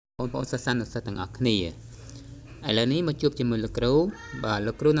បងសិស្សនិស្សិតទាំងអស់គ្នាឥឡូវនេះមកជួបជាមួយលោកគ្រូបាទ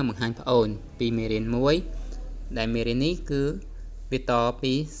លោកគ្រូនឹងបង្ហាញបងអូនពីមេរៀនមួយដែលមេរៀននេះគឺវាត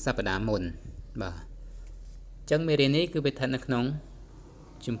ពីសប្តាហ៍មុនបាទអញ្ចឹងមេរៀននេះគឺវាស្ថិតនៅក្នុង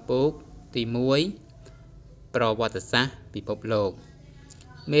ជំពូកទី1ប្រវត្តិសាស្ត្រពិភពលោក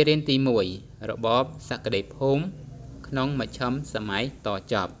មេរៀនទី1របបសក្តិភូមិក្នុងមជ្ឈិមសម័យត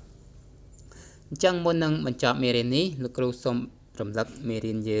ចប់អញ្ចឹងមុននឹងបញ្ចប់មេរៀននេះលោកគ្រូសូមរំលឹកមេ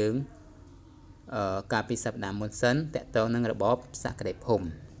រៀនយើងកាលពីសប្តាហ៍មុនសិនតកតងនឹងរបបសក្តិភូមិ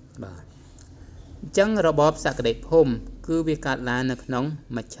បាទអញ្ចឹងរបបសក្តិភូមិគឺវាកើតឡើងនៅក្នុង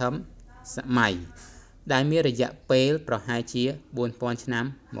មជ្ឈិមសម័យដែលមានរយៈពេលប្រហែលជា4000ឆ្នាំ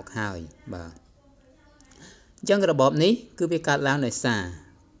មកហើយបាទអញ្ចឹងរបបនេះគឺវាកើតឡើងដោយសារ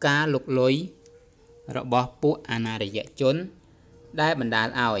ការលុកលុយរបស់ពួកអាណារយជនដែលបណ្ដាល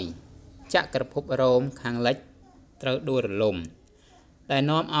ឲ្យចក្រភពរ៉ូមខាងលិចត្រូវដួលរលំដែល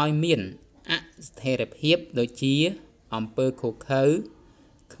នាំឲ្យមានអស្ថិរភាពដូចជាអំពើឃោរឃៅ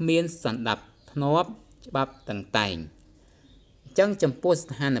គ្មានសន្តិភាពច្បាប់តឹងតែងអញ្ចឹងចំពោះស្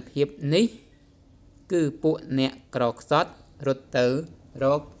ថានភាពនេះគឺពួកអ្នកក្រខ្សត់រត់ទៅរ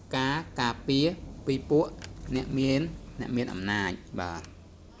កការការពារពីពួកអ្នកមានអំណាចបាទ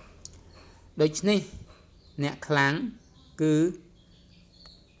ដូច្នេះអ្នកខ្លាំងគឺ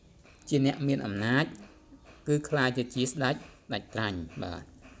ជាអ្នកមានអំណាចគឺខ្លាចជាស្ដេចត្រាញ់បាទ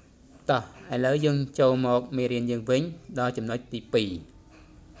តោះឥឡូវយើងចូលមកមេរៀនយើងវិញដល់ចំណុចទី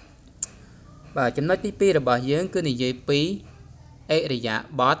2បាទចំណុចទី2របស់យើងគឺនិយាយពីអរិយា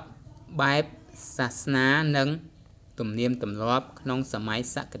បថបែបសាសនានិងទំនៀមទម្លាប់ក្នុងសម័យ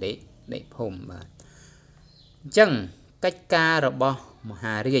សក្តិភូមិបាទអញ្ចឹងកិច្ចការរបស់ម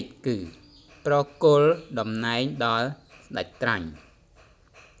ហារាជគឺប្រគល់តំណែងដល់ស្ដេចត្រាញ់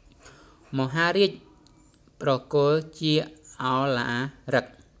មហារាជប្រគល់ជាឱឡារិក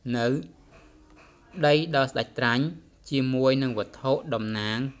នៅដីដល់ស្ដេចត្រាញ់ជាមួយនឹងវត្ថុតំ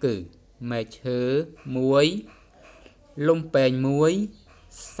ណាងគឺមែកឈើ1លំពែង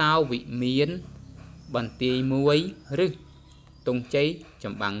1សាវវិមានបន្ទាយ1ឬទង់ជ័យច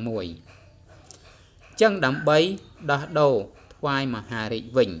ម្បាំង1អញ្ចឹងដើម្បីដោះដូរថ្វាយមហារាជ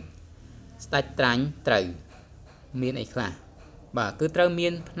វិញស្ដេចត្រាញ់ត្រូវមានអីខ្លះបាទគឺត្រូវមា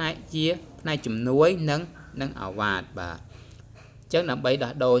នផ្នែកជំនួយនិងអាវ៉ាតបាទអញ្ចឹងដើម្បី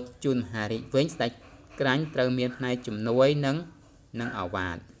ដោះដូរជូនមហារាជវិញស្ដេចត្រាញ់ត្រូវមានផ្នែកជំនួយនិងអា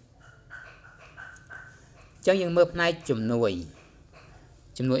វ៉ាតអញ្ចឹងយើងមើលផ្នែកជំនួយ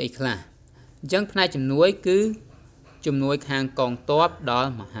អីខ្លះអញ្ចឹងផ្នែកជំនួយគឺជំនួយខាងកងទ័ពដល់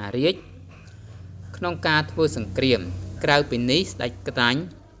មហារាជក្នុងការធ្វើសង្គ្រាមក្រៅពីនេះស្ដេចត្រា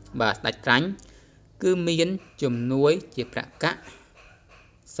ញ់គឺមានជំនួយជាប្រាក់កាក់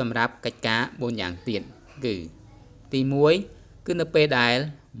សម្រាប់កិច្ចការ4យ៉ាងទៀតគឺទី1គឺនៅពេលដែល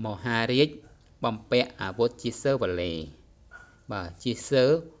មហារាជបំពាក់អាវុធជាសើវ៉ាឡេបាទជាសើ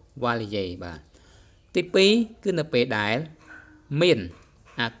វ៉ាលីយេបាទទី2គឺនៅពេលដែលមាន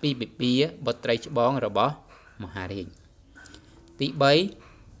អាពាហ៍ពិពាហ៍បុត្រីច្បងរបស់មហារាជទី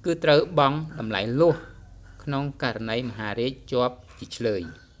3គឺត្រូវបង់តម្លៃលួសក្នុងករណីមហារាជជាប់ជាឆ្លើយ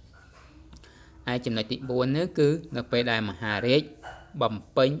ហើយចំណុចទី4នេះគឺនៅពេលដែលមហារាជបំ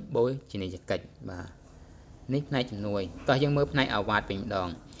ពេញបូជនីយកិច្ចបាទនេះផ្នែកជំនួយតោះយើងមើលផ្នែកអាវ៉ាតវិញម្ដង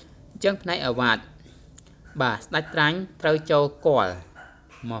អញ្ចឹងផ្នែកអាវ៉ាតបាទស្ដេចត្រាញ់ត្រូវចូលគាល់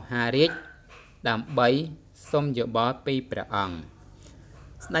មហារាជដើម្បីសុំយោបល់ពីព្រះអង្គ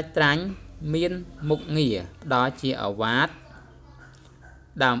ស្ដេចត្រាញ់មានមុខងារផ្ដល់ជាអាវ៉ាត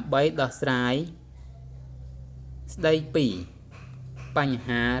ដើម្បីដោះស្រាយស្ដីពីបញ្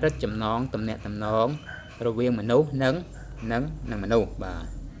ហារឹតចំណងទំនាក់ទំនងរវាងមនុស្សនិងមនុស្សបាទ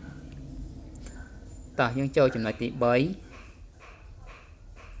តោះយើងចូលចំណុចទី3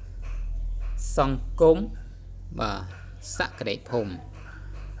សង្គមបាទសក្តិភូមិ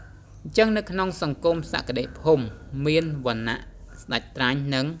អញ្ចឹងនៅក្នុងសង្គមសក្តិភូមិមានវណ្ណៈស្ដេចត្រាញ់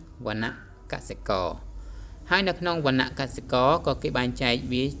និងវណ្ណៈកសិករហើយនៅក្នុងវណ្ណៈកសិករក៏គេបែងចែក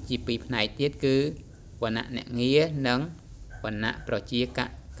វាជាពីរផ្នែកទៀតគឺវណ្ណៈអ្នកងារនិងវណ្ណៈប្រជា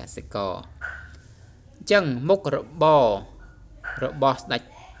កសិករអញ្ចឹងមុខរបររបស់ស្ដេច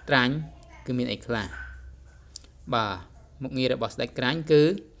ត្រាញ់គឺមានអីខ្លះបាទមុខងាររបស់ស្ដេចត្រាញ់គឺ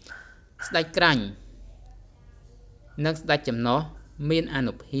ស្ដេចត្រាញ់និងស្ដេចចំណុះមានអា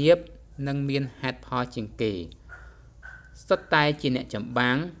នុភាពនិងមានហេតុផលជាងគេសុទ្ធតែជាអ្នកចម្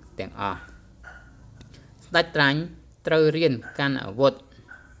បាំងទាំងអស់ស្ដេចត្រាញ់ត្រូវរៀនកាន់អាវុធ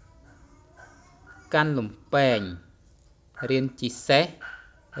កាន់លំពែងរៀនជិះសេះ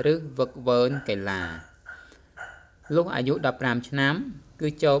ឬវឹកវើនកីឡាលុះអាយុ15ឆ្នាំគឺ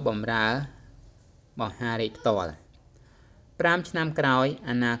ចូលបម្រើមហារាជផ្ទាល់ 5 ឆ្នាំក្រោយ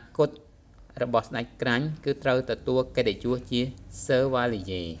អនាគតរបស់ស្ដេចក្រាញ់គឺត្រូវទទួលកិត្តិយសជា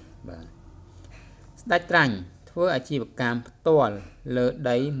Chevalier បាទស្ដេចក្រាញ់ធ្វើអាជីវកម្មផ្ទាល់លើ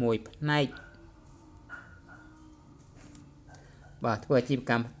ដីមួយផ្នែកបាទធ្វើអាជីវ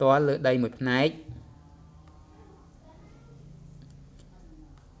កម្មផ្ទាល់លើដីមួយផ្នែក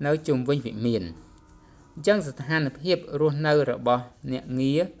នៅជុំវិញវិមានអញ្ចឹងស្ថានភាពរស់នៅរបស់អ្នក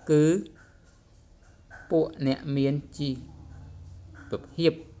ងារគឺពួកអ្នកមានជីវភា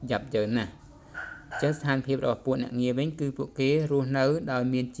ពយ៉ាប់យ៉ឺនណាស់អញ្ចឹងស្ថានភាពរបស់ពួកអ្នកងារវិញគឺពួកគេរស់នៅដោយ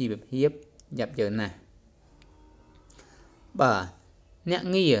មានជីវភាពយ៉ាប់យ៉ឺនណាស់បាទអ្នក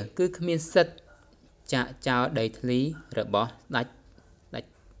ងារគឺគ្មានសិទ្ធិចាកចោលដីធ្លីរបស់ស្ដេច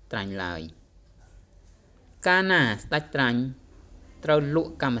ត្រាញ់ឡើយកាលណាស្ដេចត្រាញ់ត្រូវល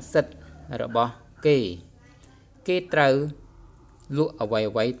ក់កម្មសិទ្ធិរបស់គេត្រូវលក់អ្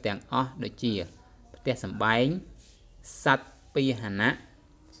វីៗទាំងអស់ដូចជាផ្ទះសម្បែងសត្វពាហនៈ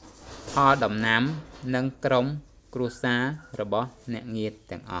ផលដំណាំនិងក្រុមគ្រួសាររបស់អ្នកងារ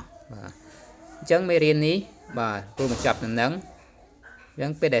ទាំងអស់បាទអញ្ចឹងមេរៀននេះបាទព្រោះបញ្ចប់នឹងហ្នឹងអញ្ចឹ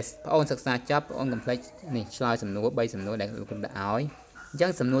ងពេលដែលបងអូនសិក្សាចប់បងអូនកុំភ្លេចនេះឆ្លើយសំណួរ3សំណួរដែលលោកគ្រូដាក់ឲ្យអញ្ចឹ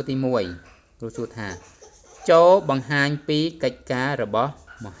ងសំណួរទី1គ្រូសួរថាចូលបង្ហាញពីកិច្ចការរបស់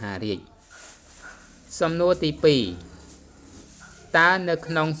មហារាជសំណួរទី2តើនៅ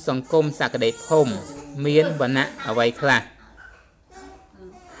ក្នុងសង្គមសក្តិភូមិមានវណ្ណៈអ្វីខ្លះ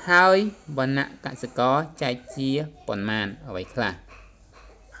ហើយវណ្ណៈកសិករចែកជាប៉ុន្មានអ្វីខ្លះ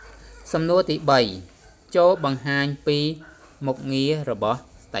សំណួរទី3ចូលបង្ហាញពីមុខងាររបស់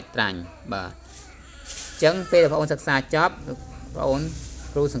ស្ដេចត្រាញ់បាទអញ្ចឹងពេលបងប្អូនសិក្សាចប់បងប្អូន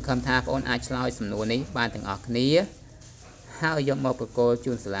គ្រូសង្ឃឹមថាបងប្អូនអាចឆ្លើយសំណួរនេះបានទាំងអស់គ្នាហើយយកមកប្រកល់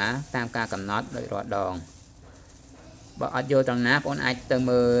ជូនសាលាតាមការកំណត់ដោយរាល់ដងបើអត់យល់ត្រង់ណាបងប្អូនអាចទៅ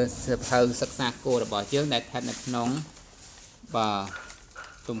មើលសៀវភៅសិក្សាគោលរបស់យើងដែលស្ថិតនៅក្នុងបាទ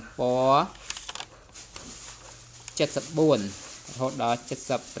ទំព័រ74រហូតដល់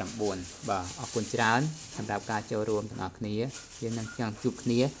79បាទអរគុណច្រើនសម្រាប់ការចូលរួមទាំងអស់គ្នាយើងនឹងជួបគ្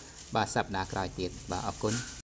នាបាទសប្តាហ៍ក្រោយទៀតបាទអរគុណ